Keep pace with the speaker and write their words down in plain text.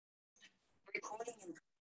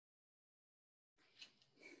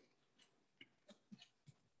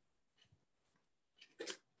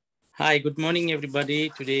Hi, good morning, everybody.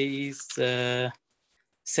 Today is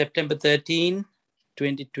September 13,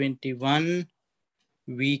 2021,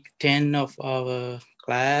 week 10 of our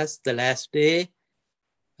class, the last day.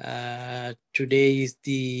 Today is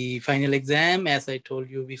the final exam, as I told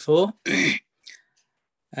you before.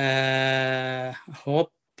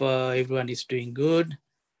 Hope everyone is doing good.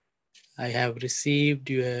 I have received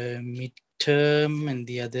your midterm and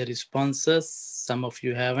the other responses. Some of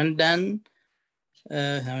you haven't done,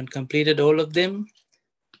 haven't completed all of them.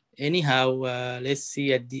 Anyhow, let's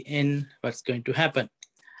see at the end what's going to happen.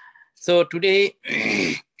 So today,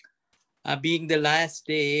 being the last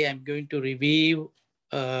day, I'm going to review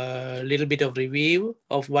a little bit of review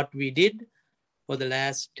of what we did for the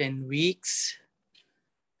last 10 weeks.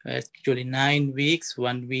 Actually 9 weeks.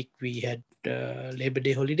 1 week we had Labor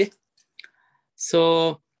Day holiday.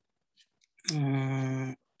 So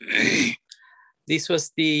this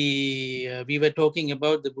was the, we were talking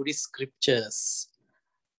about the Buddhist scriptures.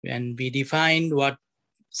 And we defined what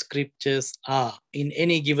scriptures are. In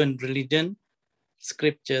any given religion,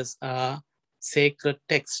 scriptures are sacred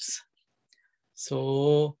texts.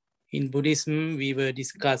 So in Buddhism, we were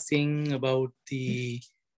discussing about the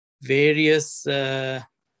various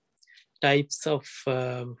types of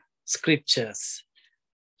scriptures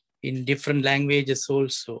in different languages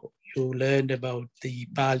also. You learned about the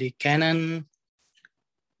Pali canon,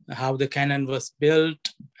 how the canon was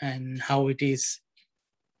built, and how it is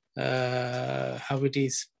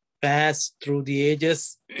passed through the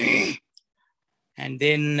ages, and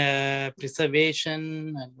then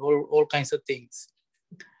preservation and all kinds of things.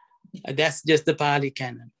 That's just the Pali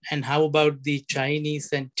canon. And how about the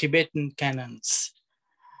Chinese and Tibetan canons?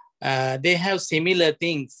 They have similar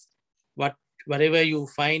things. Whatever you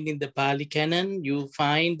find in the Pali canon, you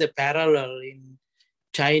find the parallel in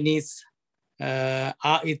Chinese.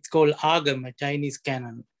 It's called Agama, Chinese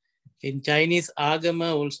canon. In Chinese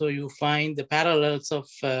Agama also you find the parallels of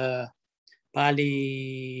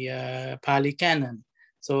Pali canon.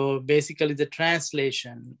 So basically the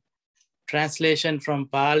translation from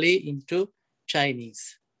Pali into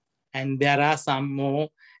Chinese. And there are some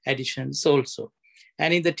more additions also.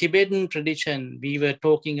 And in the Tibetan tradition, we were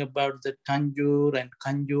talking about the Tanjur and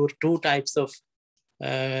Kanjur, two types of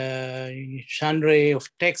genre of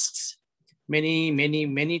texts,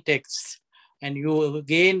 many texts. And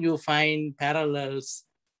you find parallels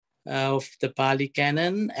of the Pali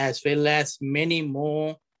canon as well as many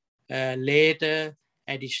more later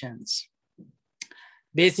additions.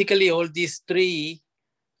 Basically, all these three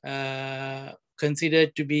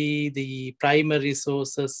considered to be the primary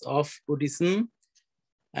sources of Buddhism,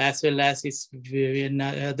 as well as in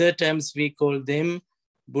other terms, we call them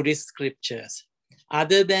Buddhist scriptures.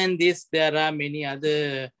 Other than this, there are many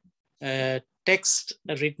other texts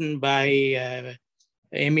written by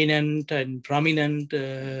eminent and prominent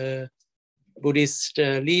Buddhist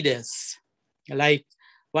leaders. Like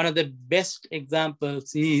one of the best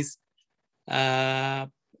examples is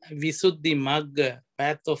Visuddhi Magga,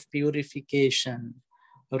 Path of Purification,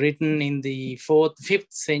 written in the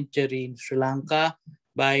 5th century in Sri Lanka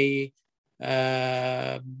by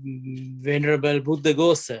Venerable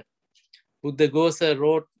Buddhaghosa. Buddhaghosa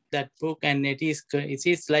wrote that book, and it is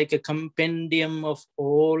like a compendium of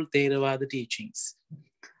all Theravada teachings.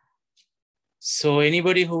 So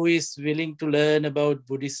anybody who is willing to learn about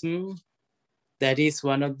Buddhism, that is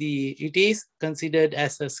one of it is considered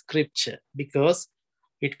as a scripture because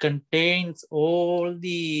it contains all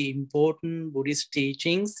the important Buddhist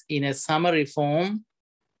teachings in a summary form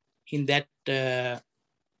in that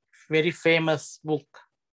very famous book.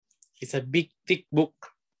 It's a big, thick book.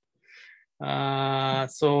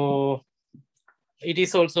 So it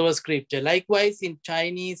is also a scripture. Likewise, in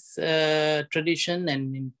Chinese tradition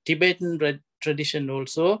and in Tibetan tradition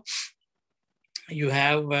also, you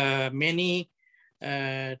have many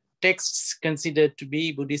texts considered to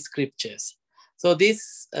be Buddhist scriptures. So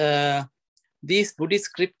these Buddhist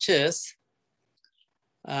scriptures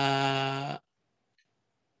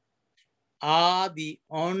are the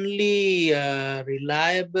only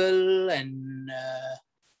reliable and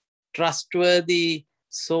trustworthy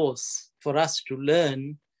source for us to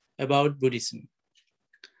learn about Buddhism.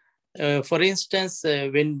 For instance,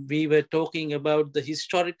 when we were talking about the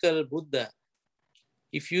historical Buddha,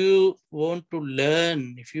 if you want to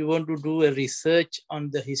learn, if you want to do a research on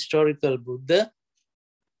the historical Buddha,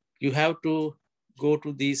 you have to go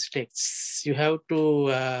to these texts. You have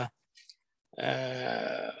to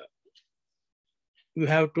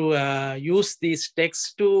use these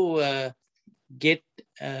texts to get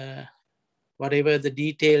whatever the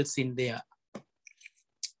details in there.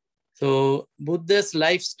 So Buddha's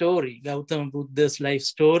life story, Gautama Buddha's life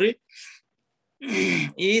story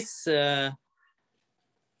is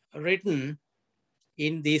written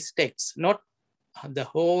in these texts, not the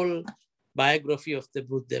whole biography of the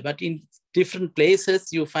Buddha, but in different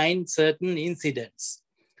places you find certain incidents.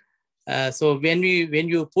 So when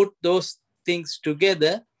you put those things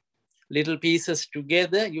together, little pieces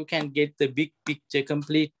together, you can get the big picture,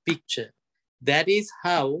 complete picture. That is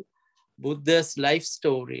how Buddha's life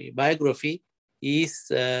story, biography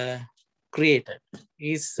is created,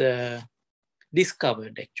 is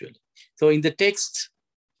discovered actually. So in the text,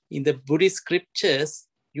 in the Buddhist scriptures,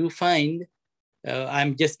 you find,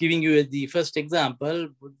 I'm just giving you the first example,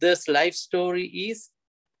 Buddha's life story is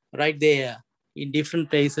right there in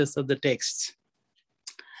different places of the text.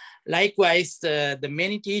 Likewise, the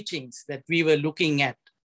many teachings that we were looking at,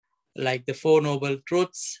 like the Four Noble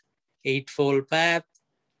Truths, Eightfold Path,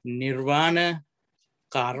 Nirvana,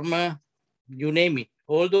 Karma, you name it.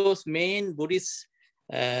 All those main Buddhist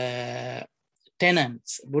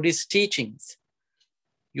tenets, Buddhist teachings,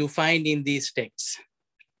 you find in these texts.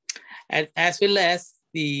 As well as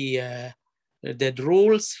the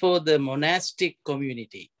rules for the monastic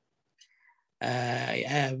community.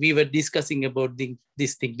 We were discussing about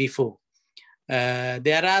this thing before.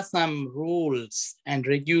 There are some rules and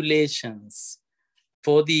regulations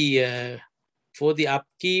for the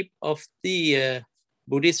upkeep of the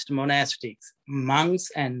Buddhist monastics, monks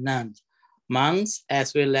and nuns. Monks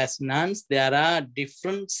as well as nuns, there are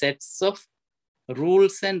different sets of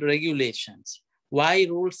rules and regulations. Why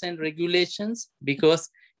rules and regulations? Because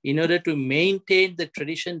in order to maintain the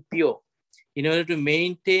tradition pure, in order to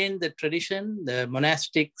maintain the tradition, the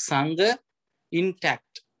monastic sangha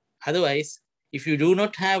intact. Otherwise, if you do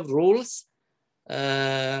not have rules,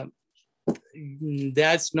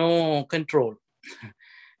 there's no control.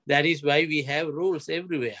 That is why we have rules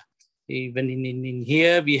everywhere. Even in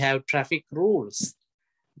here, we have traffic rules.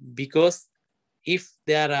 Because if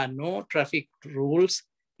there are no traffic rules,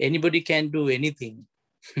 anybody can do anything.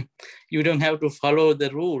 You don't have to follow the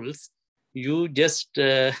rules. You just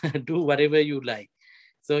do whatever you like.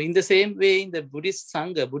 So in the same way, in the Buddhist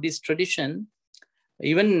Sangha, Buddhist tradition,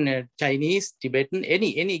 even Chinese, Tibetan,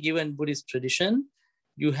 any given Buddhist tradition,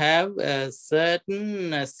 you have a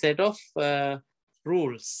certain set of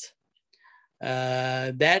rules.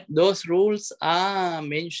 Those rules are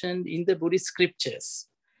mentioned in the Buddhist scriptures.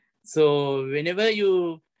 So whenever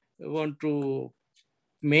you want to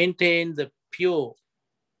maintain the pure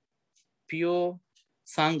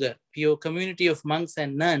Sangha, pure community of monks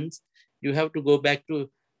and nuns, you have to go back to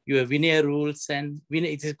your Vinaya rules, and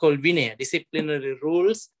it is called Vinaya, disciplinary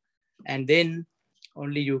rules, and then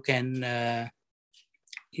only you can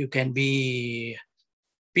be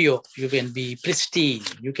pure, you can be pristine,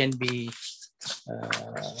 you can be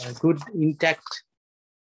a good, intact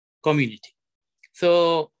community.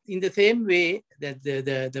 So in the same way, that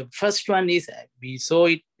the first one is, we saw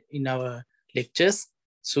it in our lectures,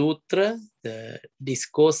 Sutra, the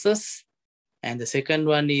discourses, and the second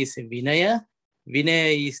one is Vinaya.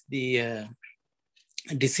 Vinaya is the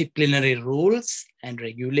disciplinary rules and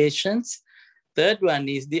regulations. Third one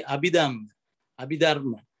is the Abhidharma.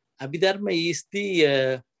 Abhidharma is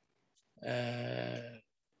the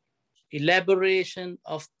elaboration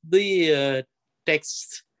of the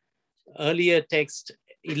text, earlier text,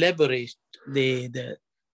 elaborate the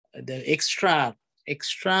extra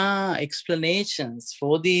explanations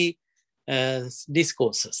for the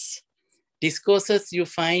discourses. Discourses, you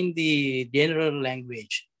find the general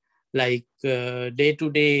language, like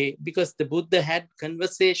day-to-day, because the Buddha had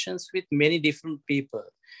conversations with many different people.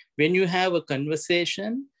 When you have a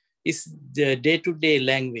conversation, it's the day-to-day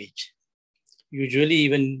language. Usually,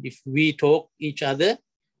 even if we talk each other,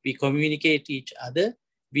 we communicate each other,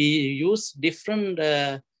 we use different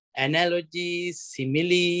analogies,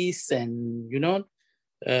 similes, and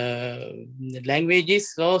language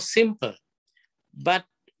is so simple. But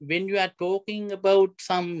when you are talking about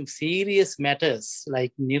some serious matters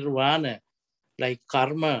like nirvana, like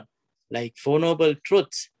karma, like Four Noble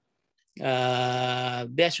Truths,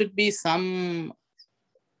 there should be some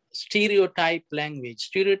stereotype language.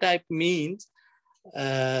 Stereotype means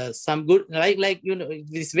some good,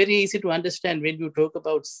 it's very easy to understand when you talk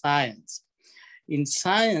about science. In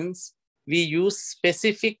science, we use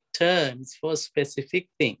specific terms for specific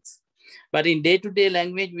things. But in day-to-day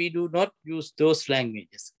language, we do not use those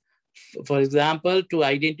languages. For example, to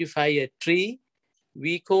identify a tree,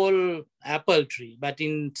 we call apple tree. But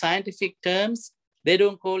in scientific terms, they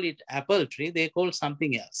don't call it apple tree, they call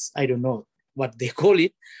something else. I don't know what they call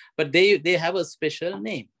it, but they have a special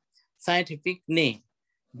name, scientific name.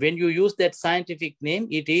 When you use that scientific name,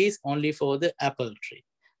 it is only for the apple tree.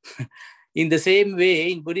 In the same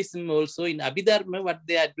way, in Buddhism also, in Abhidharma, what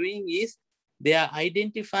they are doing is they are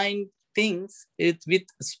identifying things with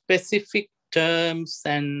specific terms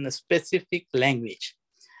and specific language.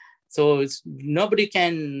 So nobody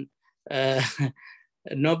can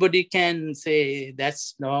nobody can say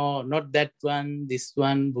that's not that one, this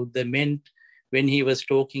one. Buddha meant when he was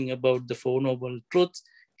talking about the Four Noble Truths,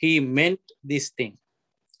 he meant this thing,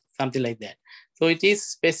 something like that. So it is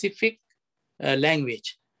specific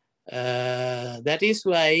language. That is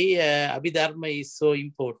why Abhidharma is so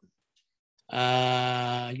important.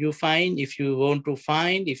 You find, if you want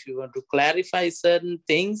to clarify certain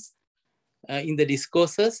things in the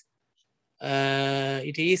discourses,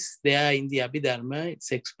 it is there in the Abhidharma.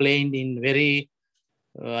 It's explained in very,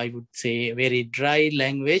 I would say, very dry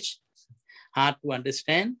language, hard to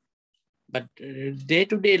understand, but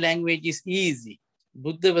day-to-day language is easy.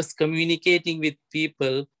 Buddha was communicating with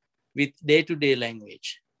people with day-to-day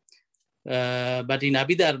language. But in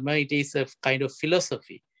Abhidharma, it is a kind of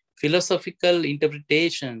philosophy, philosophical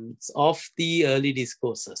interpretations of the early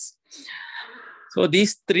discourses. So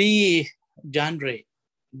these three genres,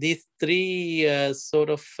 these three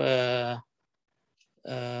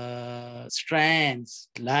strands,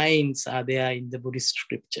 lines are there in the Buddhist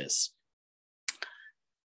scriptures.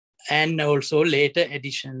 And also later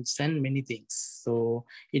additions and many things. So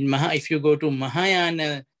if you go to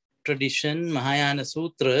Mahayana tradition, Mahayana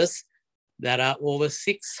sutras, there are over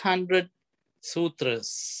 600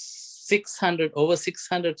 sutras, over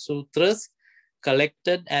 600 sutras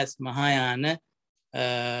collected as Mahayana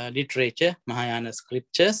literature, Mahayana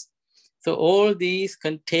scriptures. So all these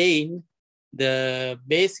contain the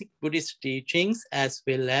basic Buddhist teachings as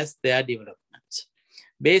well as their developments.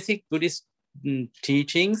 Basic Buddhist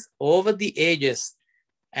teachings over the ages,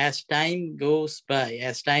 as time goes by,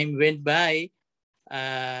 as time went by,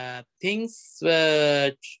 things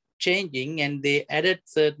were changing and they added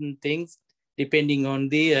certain things depending on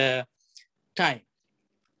the time,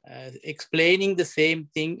 explaining the same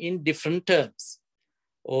thing in different terms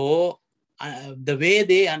or the way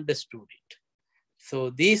they understood it. So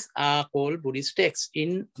these are called Buddhist texts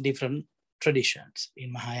in different traditions.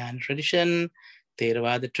 In Mahayana tradition,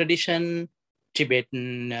 Theravada tradition,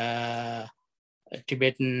 Tibetan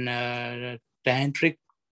Tantric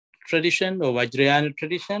tradition or Vajrayana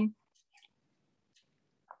tradition.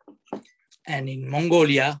 And in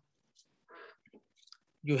Mongolia,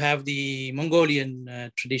 you have the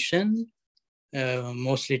Mongolian tradition,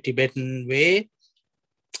 mostly Tibetan way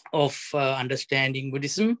of understanding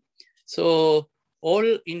Buddhism. So all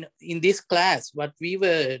in this class, what we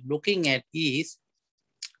were looking at is,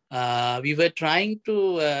 we were trying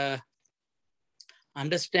to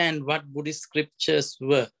understand what Buddhist scriptures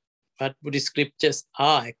were, what Buddhist scriptures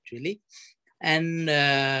are actually, and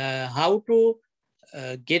how to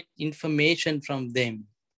get information from them.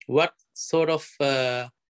 What sort of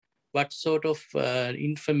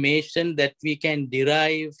information that we can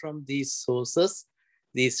derive from these sources,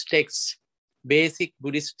 these texts, basic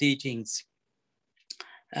Buddhist teachings.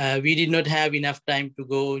 We did not have enough time to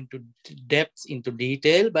go into depth, into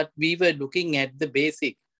detail, but we were looking at the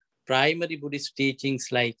basic primary Buddhist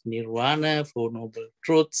teachings like Nirvana, Four Noble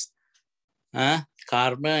Truths,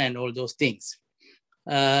 karma, and all those things.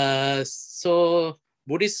 So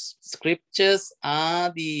Buddhist scriptures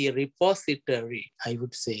are the repository, I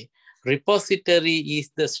would say. Repository is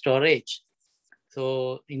the storage.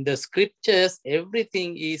 So in the scriptures,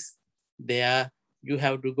 everything is there. You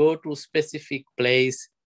have to go to a specific place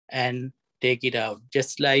and take it out.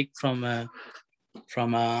 Just like from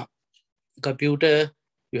a computer,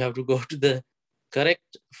 you have to go to the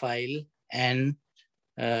correct file and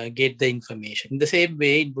get the information. In the same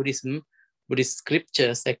way, in Buddhism, Buddhist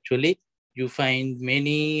scriptures, actually, you find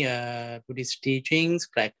many Buddhist teachings,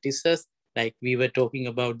 practices, like we were talking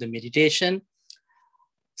about the meditation.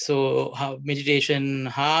 So how meditation,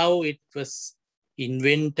 how it was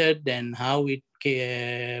invented and how it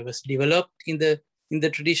was developed in the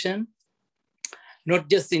tradition, not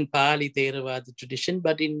just in Pali Theravada tradition,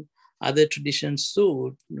 but in other traditions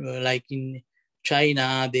too. Like in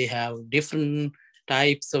China, they have different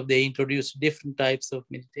types of, they introduce different types of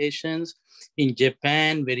meditations. In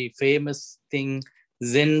Japan, very famous thing,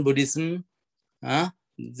 Zen Buddhism,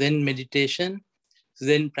 Zen meditation,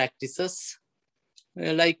 Zen practices.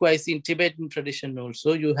 Likewise, in Tibetan tradition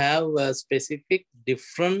also, you have specific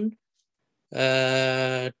different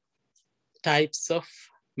types of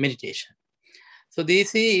meditation. So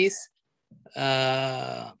this is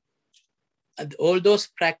all those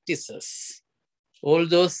practices, all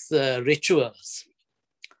those rituals,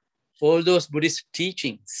 all those Buddhist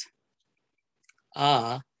teachings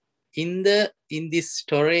are in this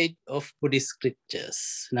storage of Buddhist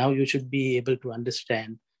scriptures. Now you should be able to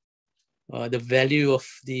understand the value of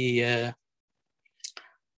the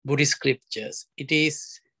Buddhist scriptures. It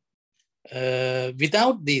is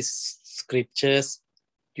without these scriptures,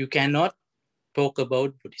 you cannot talk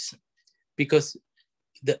about Buddhism, because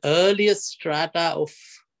the earliest strata of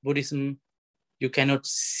Buddhism you cannot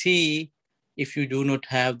see if you do not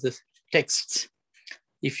have the texts.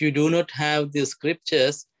 If you do not have the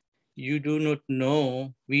scriptures, you do not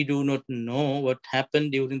know, we do not know what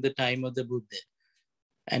happened during the time of the Buddha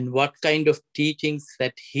and what kind of teachings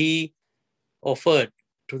that he offered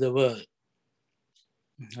to the world,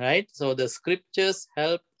 right? So the scriptures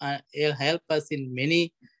help us in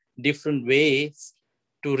many different ways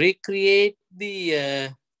to recreate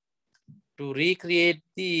the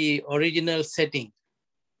original setting.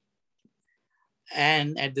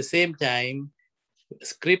 And at the same time,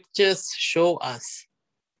 scriptures show us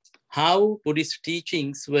how Buddhist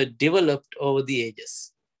teachings were developed over the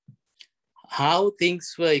ages, how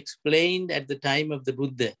things were explained at the time of the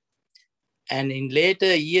Buddha. And in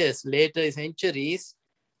later years, later centuries,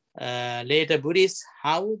 later Buddhists,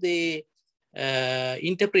 how they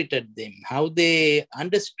interpreted them, how they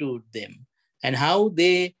understood them, and how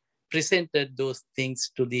they presented those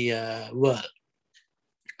things to the world.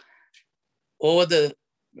 Over the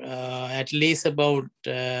at least about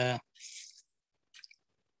 20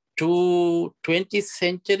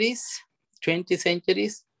 centuries,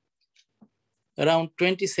 around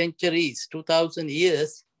 20 centuries, 2000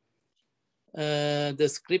 years, the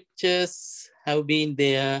scriptures have been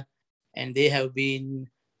there, and they have been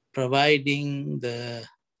providing the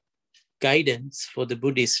guidance for the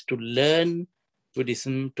Buddhists to learn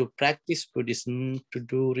Buddhism, to practice Buddhism, to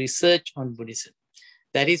do research on Buddhism.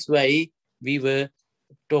 That is why we were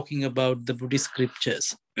talking about the Buddhist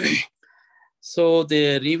scriptures. So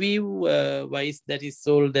the review wise, that is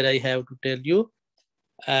all that I have to tell you.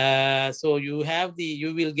 So you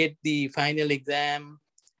will get the final exam,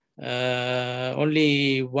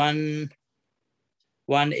 only one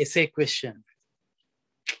essay question.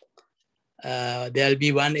 There'll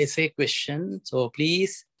be one essay question. So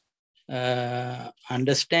please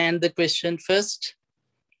understand the question first,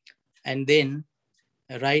 and then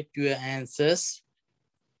write your answers.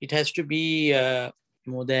 It has to be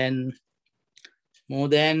more than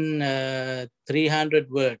 300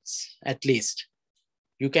 words at least.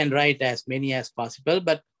 You can write as many as possible,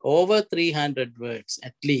 but over 300 words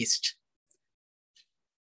at least.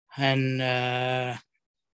 And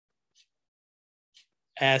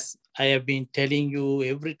as I have been telling you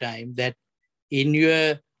every time, that in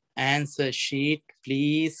your answer sheet,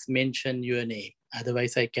 please mention your name.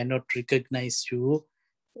 Otherwise, I cannot recognize you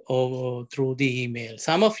or through the email.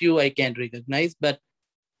 Some of you I can recognize, but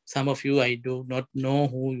some of you I do not know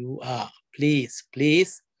who you are. Please,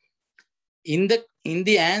 in the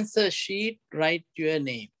answer sheet, write your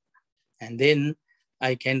name, and then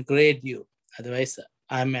I can grade you. Otherwise,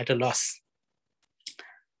 I'm at a loss.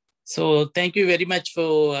 So thank you very much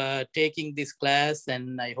for taking this class,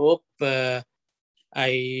 and I hope we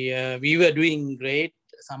were doing great.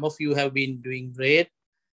 Some of you have been doing great,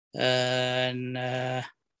 and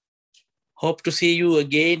hope to see you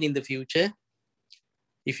again in the future.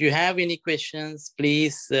 If you have any questions,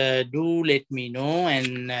 please do let me know.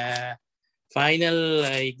 And final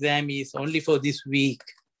exam is only for this week.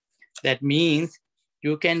 That means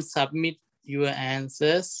you can submit your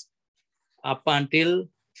answers up until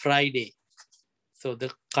Friday. So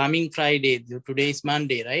the coming Friday, today is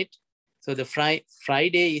Monday, right? So the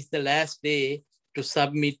Friday is the last day to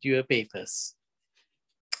submit your papers.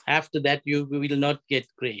 After that, you will not get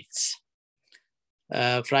grades.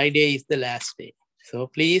 Friday is the last day. So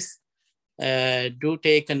please do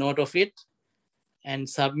take a note of it and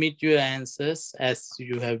submit your answers as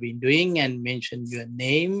you have been doing, and mention your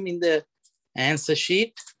name in the answer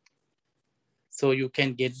sheet so you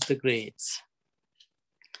can get the grades.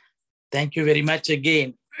 Thank you very much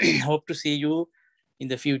again. Hope to see you in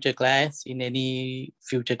the future class, in any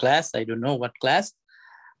future class. I don't know what class.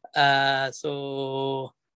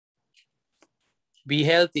 So be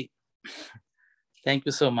healthy. Thank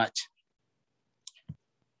you so much.